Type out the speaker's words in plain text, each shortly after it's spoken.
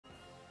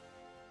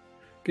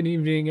Good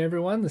evening,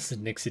 everyone. This is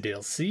Nixie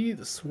DLC,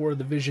 the Sword of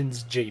the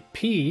Visions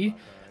JP,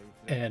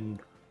 and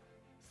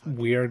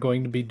we are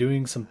going to be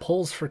doing some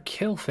pulls for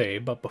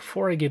Kilphe. But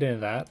before I get into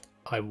that,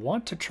 I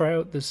want to try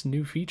out this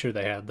new feature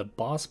they had, the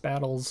boss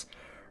battles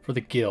for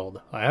the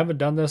guild. I haven't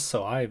done this,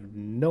 so I have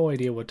no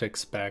idea what to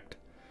expect.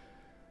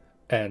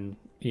 And,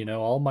 you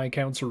know, all my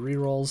accounts are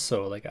rerolls,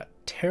 so they got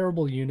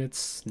terrible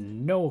units,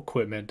 no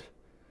equipment.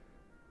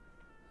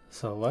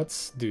 So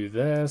let's do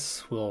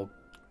this. We'll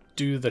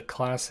do the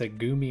classic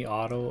Gumi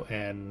auto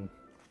and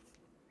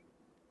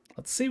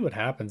let's see what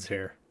happens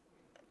here.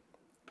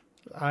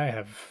 I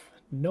have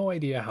no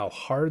idea how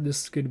hard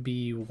this is going to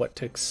be, what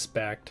to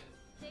expect.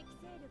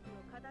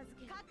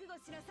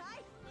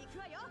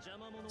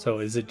 So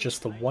is it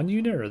just the one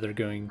unit or are there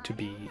going to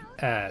be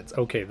ads?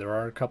 Okay, there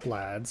are a couple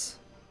ads.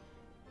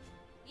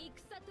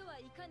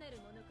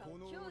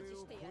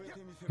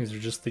 These are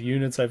just the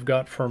units I've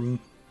got from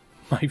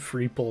my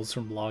free pulls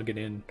from logging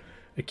in,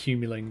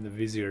 accumulating the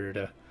vizier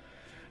to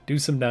do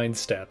some 9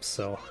 steps,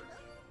 so...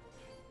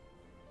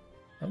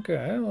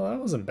 Okay, well that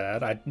wasn't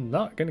bad. I'm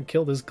not gonna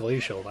kill this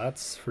glacial,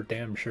 that's for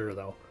damn sure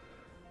though.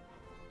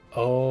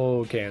 Oh,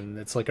 okay, and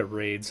it's like a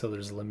raid, so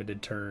there's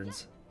limited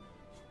turns.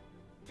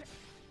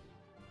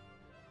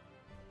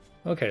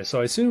 Okay,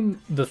 so I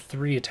assume the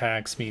 3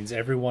 attacks means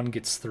everyone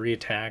gets 3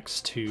 attacks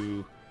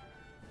to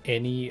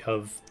any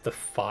of the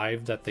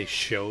 5 that they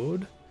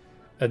showed.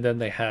 And then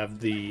they have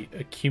the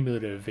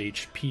accumulative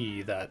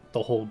HP that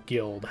the whole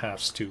guild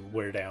has to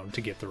wear down to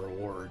get the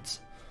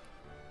rewards.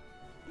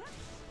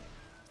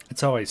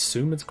 That's how I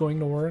assume it's going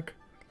to work.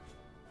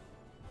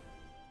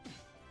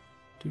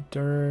 2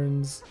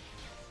 turns,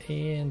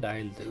 and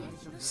I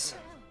lose.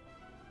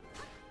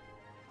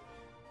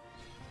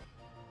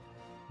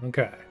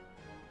 Okay.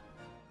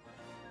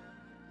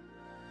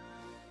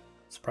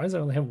 Surprised I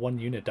only have 1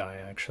 unit die,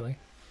 actually.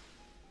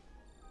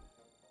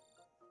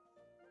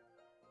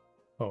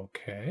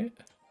 Okay,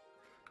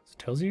 so it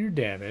tells you your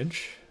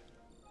damage.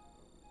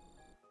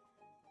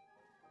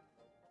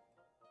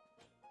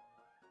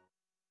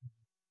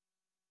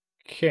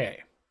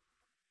 Okay.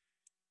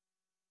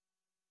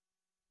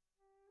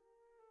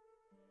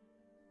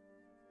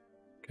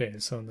 Okay,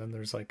 so then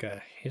there's like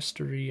a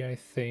history, I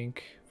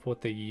think, of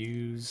what they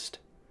used.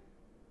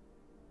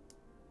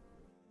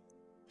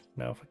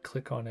 Now if I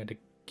click on it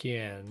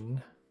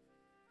again...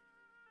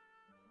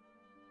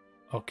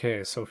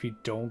 Okay, so if you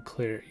don't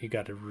clear it, you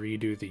got to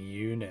redo the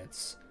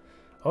units.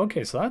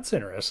 Okay, so that's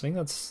interesting.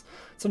 That's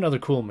another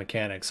cool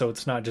mechanic. So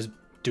it's not just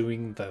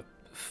doing the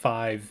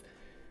 5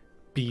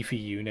 beefy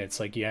units.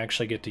 Like you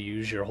actually get to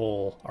use your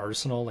whole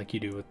arsenal, like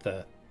you do with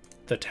the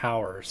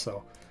tower.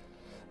 So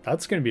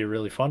that's going to be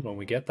really fun when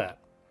we get that.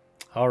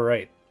 All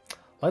right,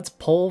 let's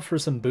pull for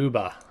some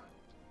booba.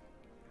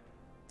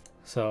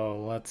 So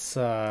let's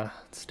do a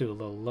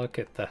little look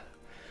at the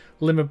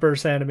limit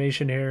burst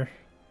animation here.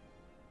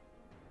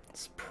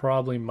 It's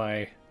probably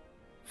my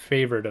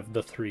favorite of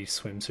the 3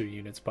 swimsuit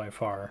units by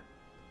far.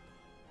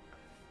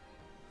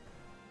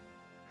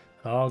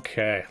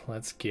 Okay,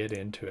 let's get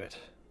into it.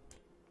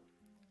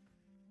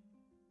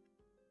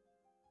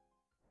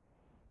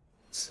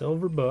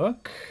 Silver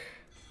book.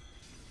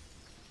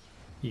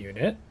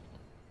 Unit.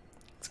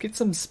 Let's get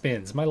some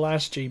spins. My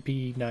last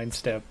JP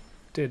 9-step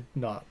did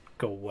not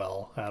go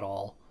well at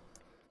all.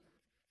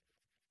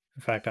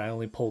 In fact, I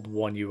only pulled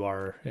 1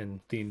 UR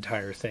in the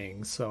entire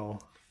thing, so...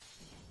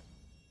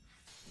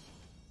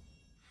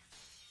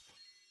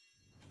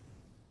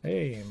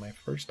 Hey, my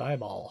first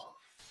eyeball.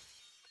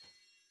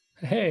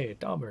 Hey,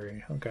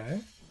 Dauberry,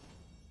 okay.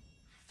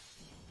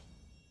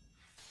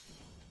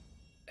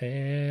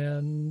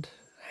 And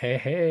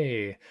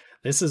hey,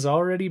 this is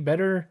already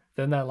better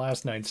than that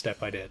last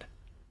 9-step I did.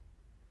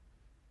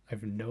 I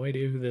have no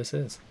idea who this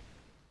is.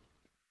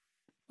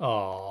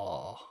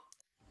 Oh,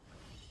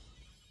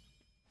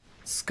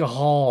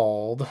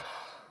 Scald.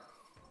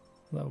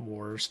 The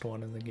worst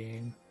one in the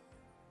game.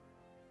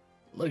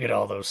 Look at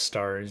all those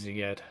stars you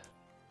get.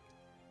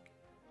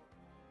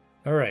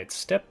 Alright,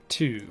 step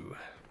 2.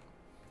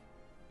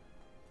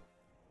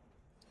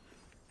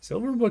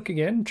 Silver book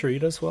again,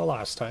 treat us well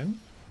last time.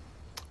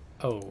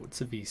 Oh, it's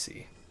a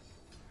VC.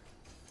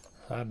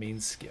 That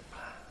means skip.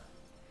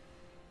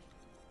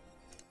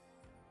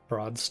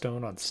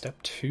 Broadstone on step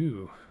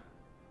 2.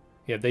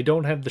 Yeah, they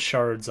don't have the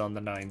shards on the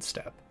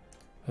 9-step.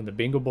 And the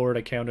bingo board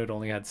I counted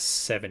only had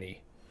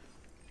 70.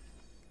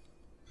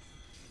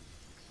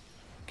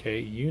 Okay,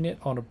 unit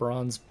on a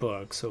bronze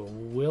book, so it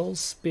will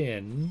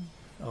spin.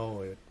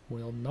 Oh, it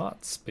will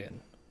not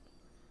spin.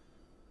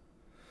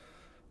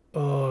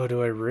 Oh,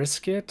 do I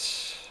risk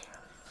it?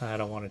 I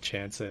don't want to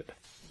chance it.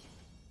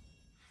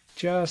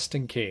 Just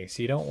in case.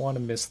 You don't want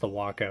to miss the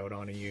walkout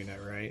on a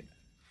unit, right?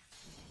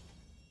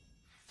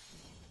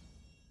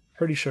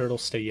 Pretty sure it'll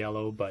stay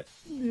yellow, but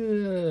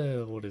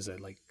what is it,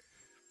 like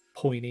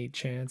 0.8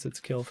 chance it's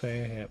Kilphe?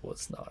 It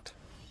was not.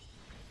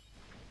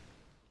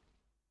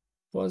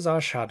 Was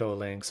our Shadow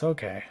Links,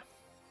 okay.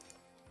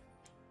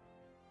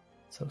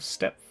 So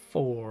step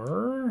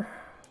 4,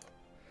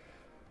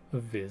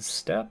 Viz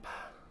step.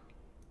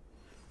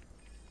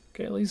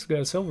 Okay, at least we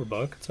got a silver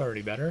book. It's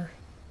already better.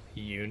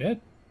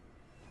 Unit.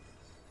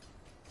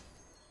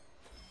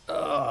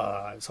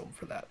 I was hoping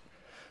for that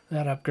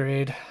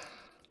upgrade.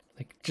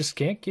 Like, just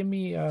can't give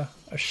me a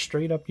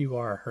straight up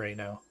UR right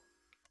now.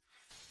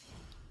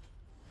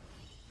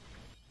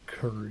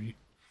 Curry.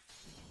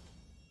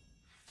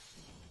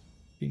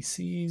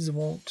 VCs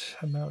won't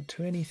amount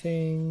to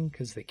anything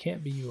because they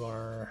can't be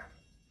UR.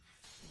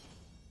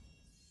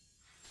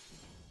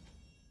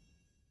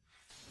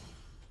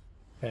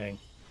 Bang.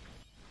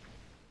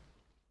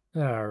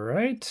 All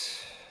right.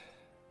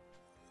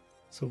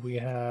 So we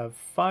have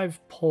 5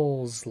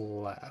 pulls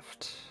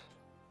left.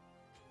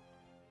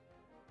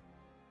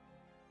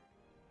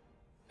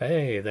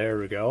 Hey, there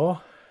we go.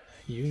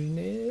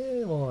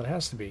 Unit. Well, it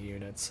has to be a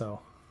unit, so.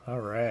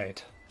 All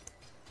right.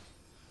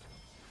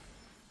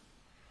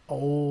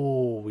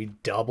 Oh, we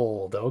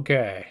doubled.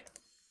 Okay.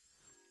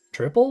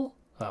 Triple?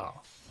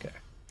 Oh, okay.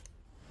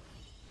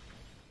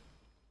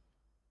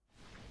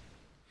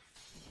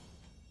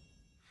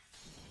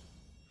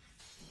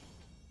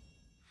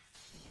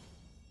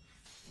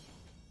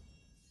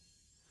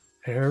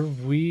 There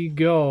we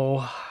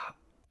go.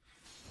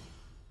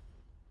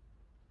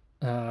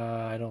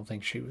 I don't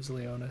think she was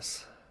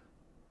Leonis.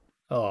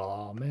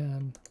 Oh,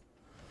 man.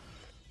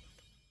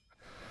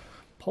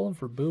 Pulling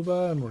for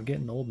Booba, and we're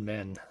getting old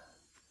men.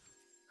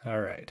 All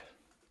right.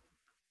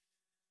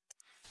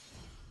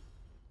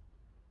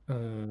 I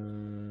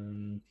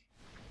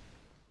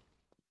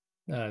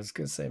was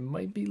gonna say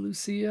might be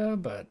Lucia,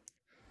 but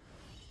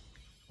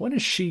when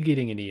is she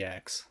getting an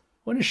EX?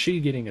 When is she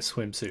getting a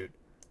swimsuit?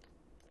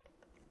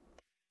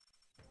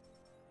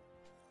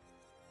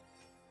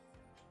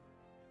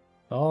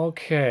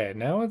 Okay,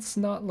 now it's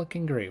not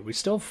looking great. We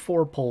still have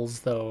 4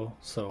 pulls though,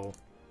 so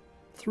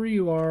 3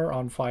 UR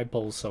on 5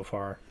 pulls so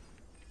far.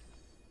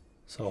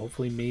 So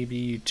hopefully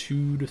maybe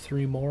 2 to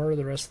 3 more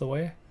the rest of the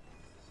way.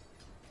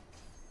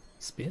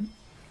 Spin?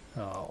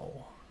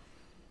 Oh.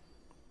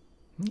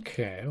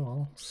 Okay,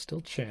 well,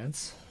 still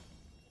chance.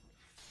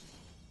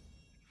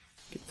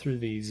 Get through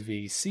these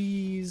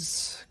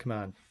VCs. Come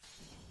on.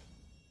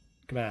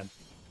 Come on.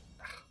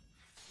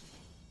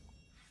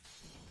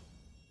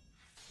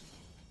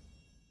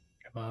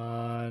 Come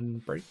on,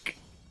 break.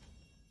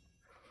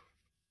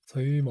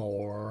 3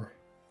 more.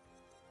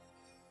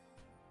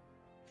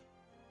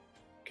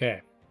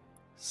 Okay.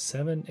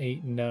 7,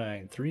 8,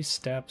 9. 3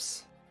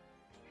 steps.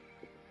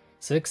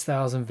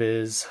 6,000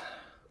 viz.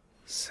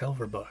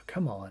 Silver book.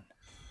 Come on.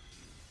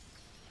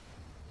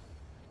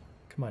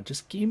 Come on,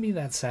 just give me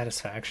that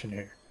satisfaction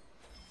here.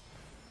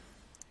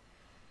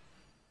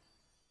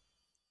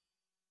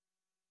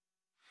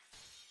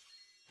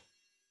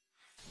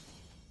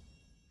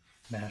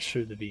 Mash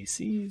through the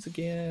VCs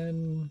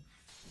again.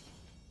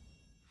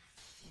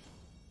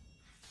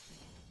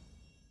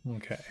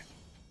 Okay.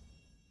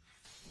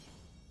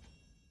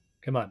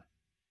 Come on.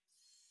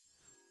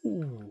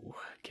 Ooh,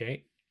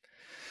 okay.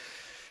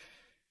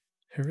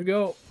 Here we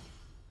go.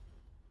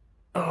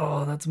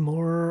 Oh, that's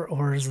more,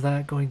 or is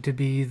that going to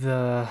be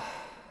the...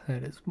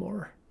 That is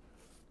more.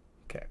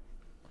 Okay.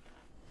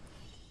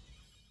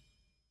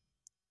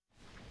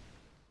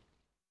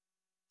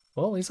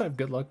 Well, at least I have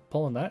good luck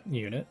pulling that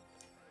unit.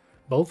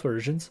 Both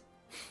versions.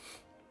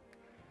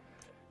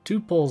 2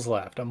 pulls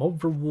left. I'm hoping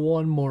for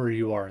 1 more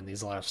UR in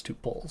these last 2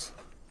 pulls.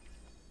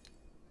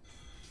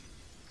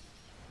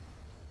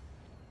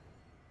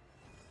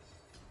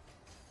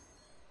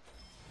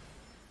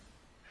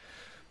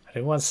 I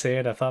didn't want to say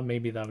it. I thought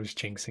maybe that was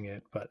jinxing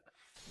it, but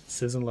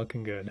this isn't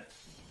looking good.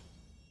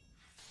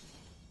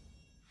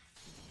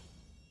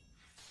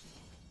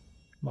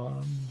 Come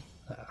on.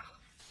 Ah.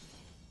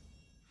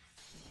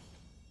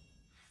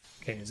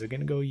 Okay, is it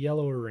going to go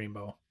yellow or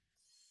rainbow?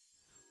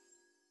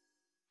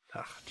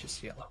 Ah,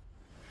 just yellow.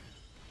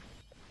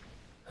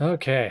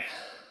 Okay,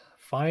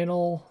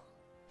 final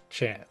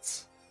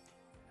chance.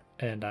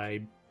 And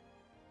I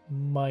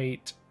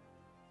might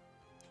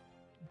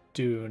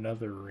do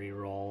another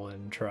reroll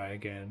and try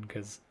again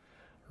because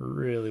I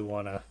really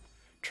want to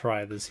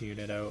try this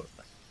unit out.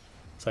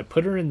 So I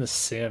put her in the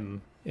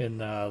sim in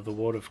the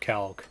WotV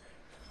Calc.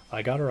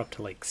 I got her up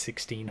to like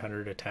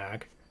 1600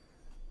 attack.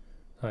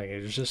 Like,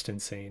 it was just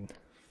insane.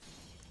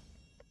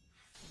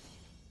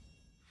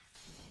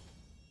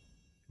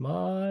 Come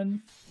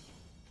on.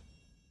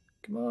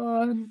 Come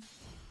on.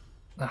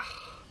 Ugh.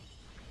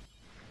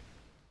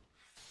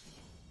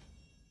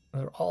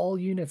 They're all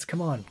units.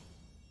 Come on.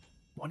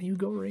 Why don't you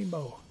go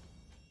rainbow?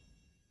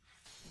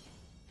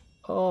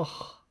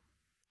 Oh.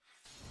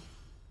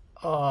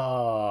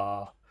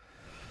 Ah.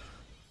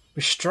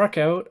 We struck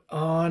out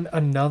on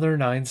another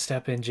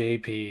 9-step in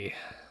JP.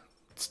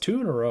 It's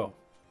 2 in a row.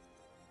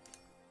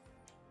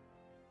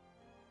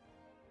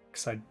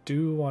 Because I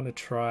do want to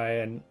try,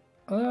 and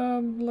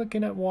I'm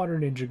looking at Water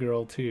Ninja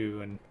Girl too,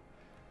 and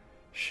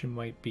she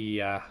might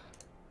be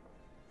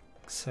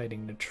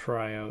exciting to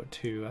try out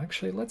too.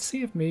 Actually, let's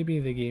see if maybe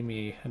they gave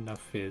me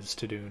enough fizz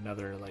to do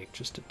another, like,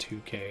 just a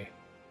 2k.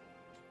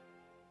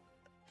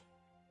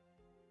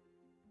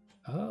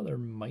 Oh, there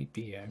might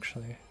be,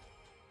 actually.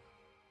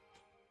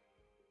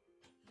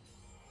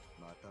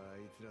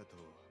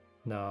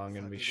 No, I'm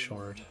gonna be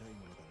short.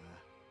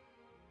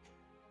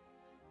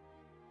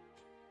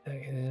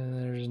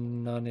 There's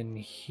none in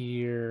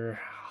here.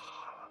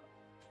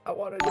 I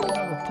want to do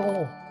another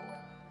poll.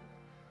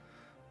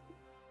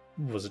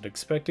 Wasn't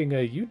expecting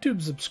a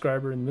YouTube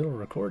subscriber in the middle of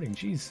recording.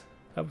 Jeez,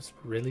 that was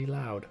really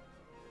loud.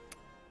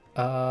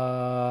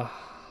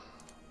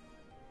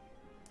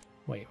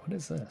 Wait, what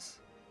is this?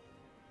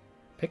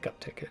 Pickup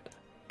ticket.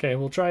 Okay,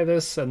 we'll try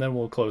this and then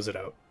we'll close it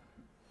out.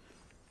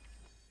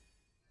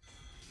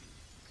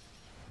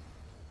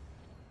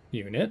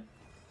 Unit.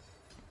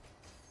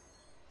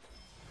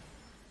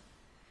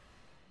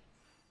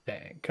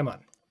 Dang, come on.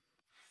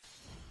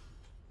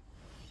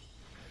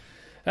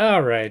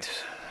 All right,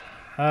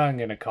 I'm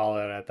gonna call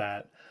it at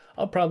that.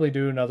 I'll probably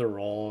do another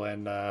roll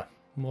and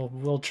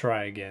we'll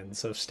try again.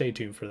 So stay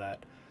tuned for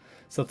that.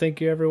 So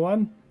thank you,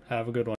 everyone. Have a good one.